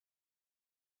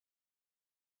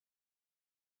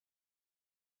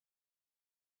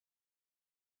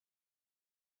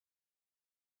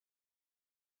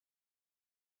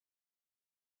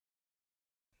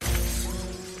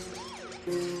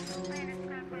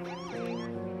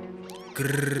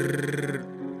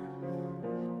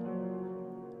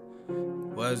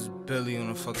Where's Billy on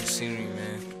the fucking scenery,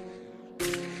 man?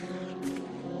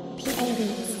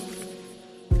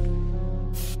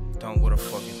 Don't with a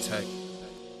fucking tech.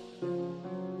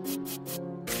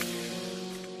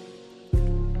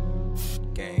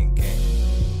 Gang, gang.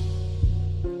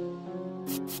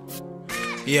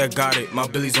 Yeah, I got it. My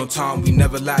Billy's on time, we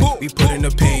never lack. We put in the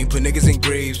pain, put niggas in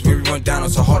graves. When we run down,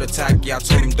 it's a heart attack. Yeah, I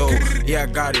told him though. Yeah, I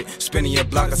got it. Spinning your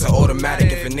block, that's an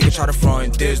automatic. If a nigga try to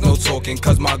front, there's no talking.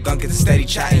 Cause my gun gets a steady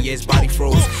chatting. Yeah, his body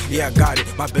froze. Yeah, I got it.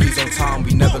 My Billy's on time,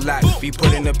 we never lack. We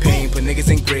put in the pain, put niggas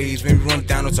in graves. When we run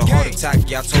down, it's a heart attack.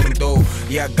 Yeah, I told him though.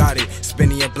 Yeah, I got it.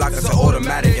 Spinning your block, that's an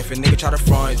automatic. If a nigga try to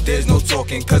front, there's no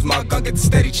talking. Cause my gun gets a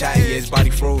steady chatting. Yeah, his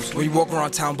body froze. When you walk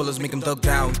around town, bullets make him duck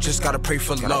down. Just gotta pray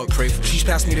for luck. She's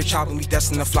passed me the chop and we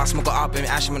destined to fly. Smoke a op and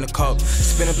ash him in the cup.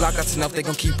 Spin a block, that's enough. They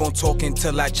gon' keep on talking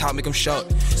till that chop make him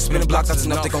shut. Spin a block, that's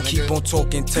enough. They gon' keep on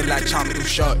talking till that chop make him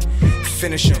shut.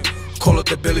 Finish him. Call up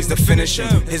the Billies to finish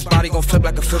him. His body gon' flip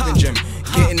like a flipping gym.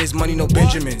 Getting his money, no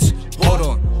Benjamins. Hold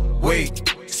on,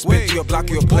 wait. Spin through your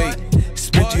block or your plate.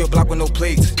 Spin through your block with no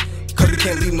plates. Cause you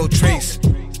can't leave no trace.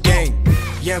 Gang.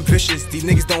 Yeah, I'm vicious, these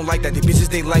niggas don't like that, these bitches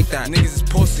they like that. Niggas is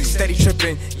pussy, steady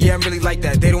tripping, yeah, I'm really like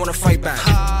that, they don't wanna fight back.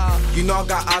 You know I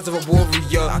got eyes of a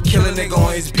warrior, I kill a nigga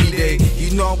on his B-day.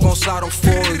 You know I'm gon' slide on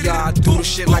 4, yeah, I do the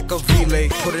shit like a relay.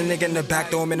 Put a nigga in the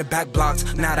back, throw him in the back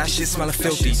blocks, nah, that shit smellin'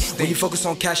 filthy. When you focus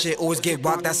on cash, it always get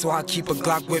rocked, that's why I keep a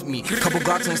Glock with me. Couple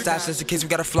Glocks on stash, just in case we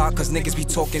gotta fly, cause niggas be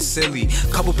talking silly.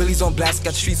 Couple Billies on blast,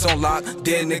 got the streets on lock,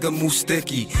 dead nigga move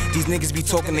sticky. These niggas be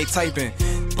talking, they typing,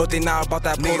 but they not about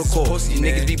that protocol.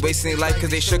 Niggas be wasting their life cause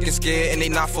they shook and scared and they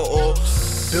not for all.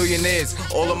 Billionaires,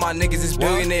 all of my niggas is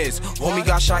billionaires. Homie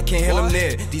got shot, can't heal him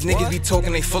near. These niggas be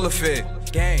talking, they full of fear.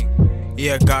 Gang.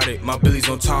 Yeah, I got it. My Billy's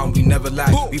on time, we never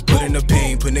lack. We put in the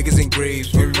pain, put niggas in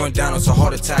graves. When we run down, it's a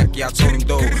heart attack. Yeah, I told him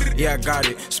though. Yeah, I got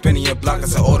it. Spinning your block,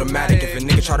 that's an automatic. If a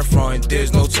nigga try to front,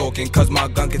 there's no talking. Cause my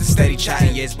gun gets a steady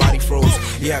chatting. Yeah, his body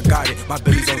froze. Yeah, I got it. My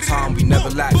Billy's on time, we never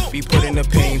lack. We put in the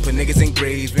pain, put niggas in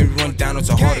graves. When we run down, it's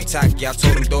a heart attack. Yeah, I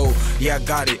told him though. Yeah, I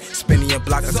got it. Spinning your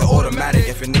block, that's an automatic.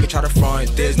 If a nigga try to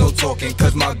front, there's no talking.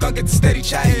 Cause my gun gets a steady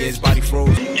chatting. Yeah, his body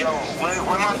froze. Yo,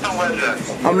 where my son Webz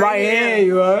at? I'm right here,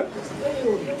 you heard?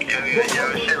 Yo,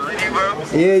 shit litty, bro?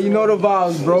 Yeah, you know the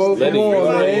vibes, bro. Come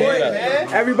on,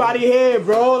 man. Everybody here,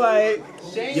 bro. Like,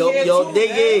 yo,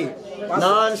 Diggy.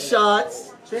 9 shots.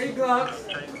 Trade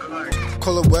Glocks.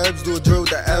 Call it Webz, do a drill with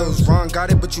the L's. Ron got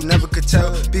it, but you never could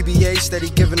tell. BBA steady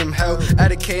giving them hell.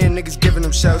 At a K and niggas giving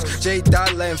them shells. J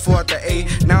dot letting 4 out the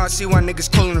 8. Now I see why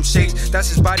niggas calling them shakes. That's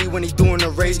his body when he doing a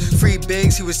race. Free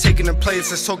bigs, he was taking the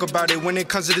plays. Let's talk about it. When it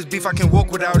comes to this beef, I can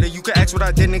walk without it. You can ask what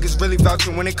I did, niggas really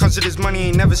vouching. When it comes to this money,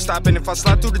 ain't never stopping. If I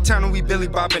slide through the town and we Billy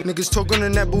bopping. Niggas talk on the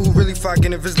net, but who really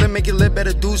fucking? If it's lit, make it lit,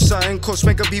 better do something. Coach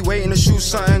Maker be waiting to shoot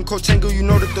something. Coach Tango, you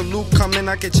know that the loop coming.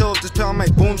 I can chill if this pill, I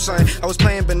might boom something. I was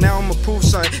playing, but now I'm a proof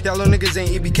sign. Y'all little niggas ain't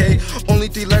EBK. Only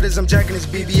 3 letters, I'm jacking his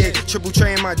BBA. Triple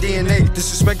tray in my DNA.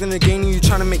 Disrespecting the game, and you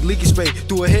trying to make leaky spray.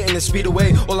 Do a hit and then speed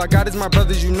away. All I got is my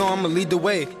brothers, you know I'ma lead the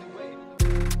way.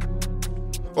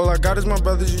 All I got is my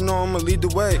brothers, you know I'ma lead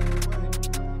the way.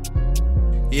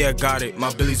 Yeah, I got it.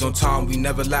 My Billy's on time, we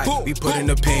never lack. We put in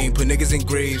the pain, put niggas in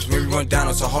graves. When we run down,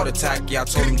 it's a heart attack. Yeah, I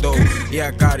told him though. Yeah,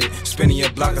 I got it. Spinning your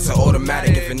block, that's an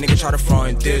automatic. If a nigga try to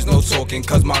front, there's no talking.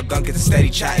 Cause my gun gets a steady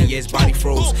chatting. Yeah, his body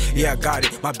froze. Yeah, I got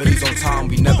it. My Billy's on time,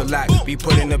 we never lack. We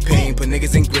put in the pain, put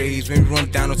niggas in graves. When we run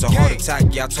down, it's a heart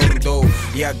attack. Yeah, I told him though.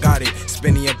 Yeah, I got it.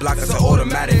 Spinning your block, that's an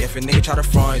automatic. If a nigga try to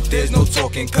front, there's no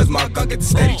talking. Cause my gun gets a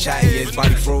steady chatting. Yeah, his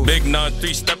body froze. Big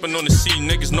 93 stepping on the scene,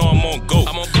 niggas know I'm on go.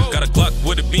 Got a Glock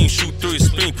with a beam, shoot through his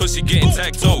spleen, pussy getting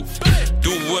tagged-o. Do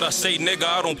what I say, nigga,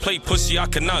 I don't play pussy, I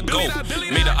cannot go.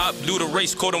 Made a op do the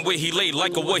race, caught him where he laid,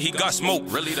 like a what he got smoked.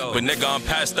 Really though, but nigga, I'm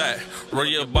past that. Roll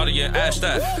your body and ash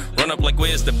that. Run up like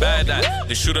where's the bad at?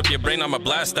 Then shoot up your brain, I'ma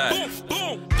blast that.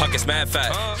 Pockets mad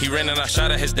fat, he ran and I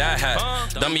shot at his dad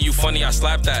hat. Dummy, you funny, I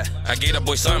slapped that. I gave that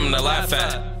boy something to laugh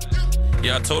at.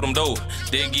 Yeah, I told him though,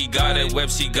 Diggy got it,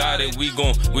 Webz got it, we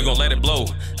gon' let it blow.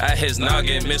 At his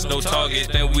noggin, miss no target,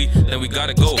 then we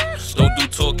gotta go. Don't do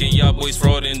talking, y'all boys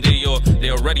fraudin', they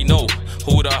already know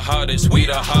who the hottest, we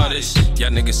the hottest.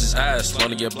 Y'all niggas is ass,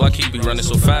 on your block, he be running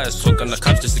so fast. Took on the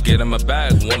cops just to get him a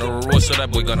bag. Want a reward, so that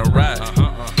boy gonna ride.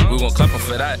 We gon' clap him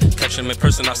for that, catch him in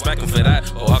person, I smack him for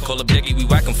that. Oh, I call up Diggy, we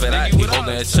whack him for that. He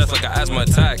holding his chest like an asthma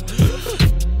attack.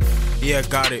 Yeah, I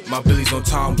got it. My Billy's on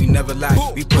time, we never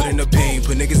lack. We put in the pain,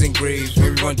 put niggas in graves.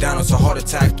 When we run down, it's a heart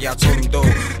attack. Yeah, I told him though.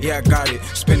 Yeah, I got it.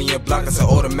 Spinning your block, it's an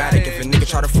automatic. If a nigga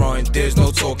try to front, there's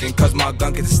no talking. Cause my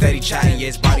gun gets a steady chatting. Yeah,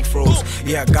 his body froze.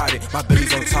 Yeah, I got it. My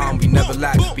Billy's on time, we never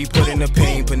lack. We put in the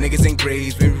pain, put niggas in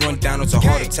graves. When we run down, it's a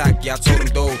heart attack. Yeah, I told him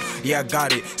though. Yeah, I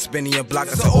got it. Spinning your block,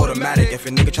 it's an automatic. If a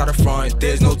nigga try to front,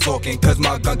 there's no talking. Cause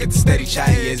my gun gets a steady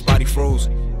chatting. Yeah, his body froze.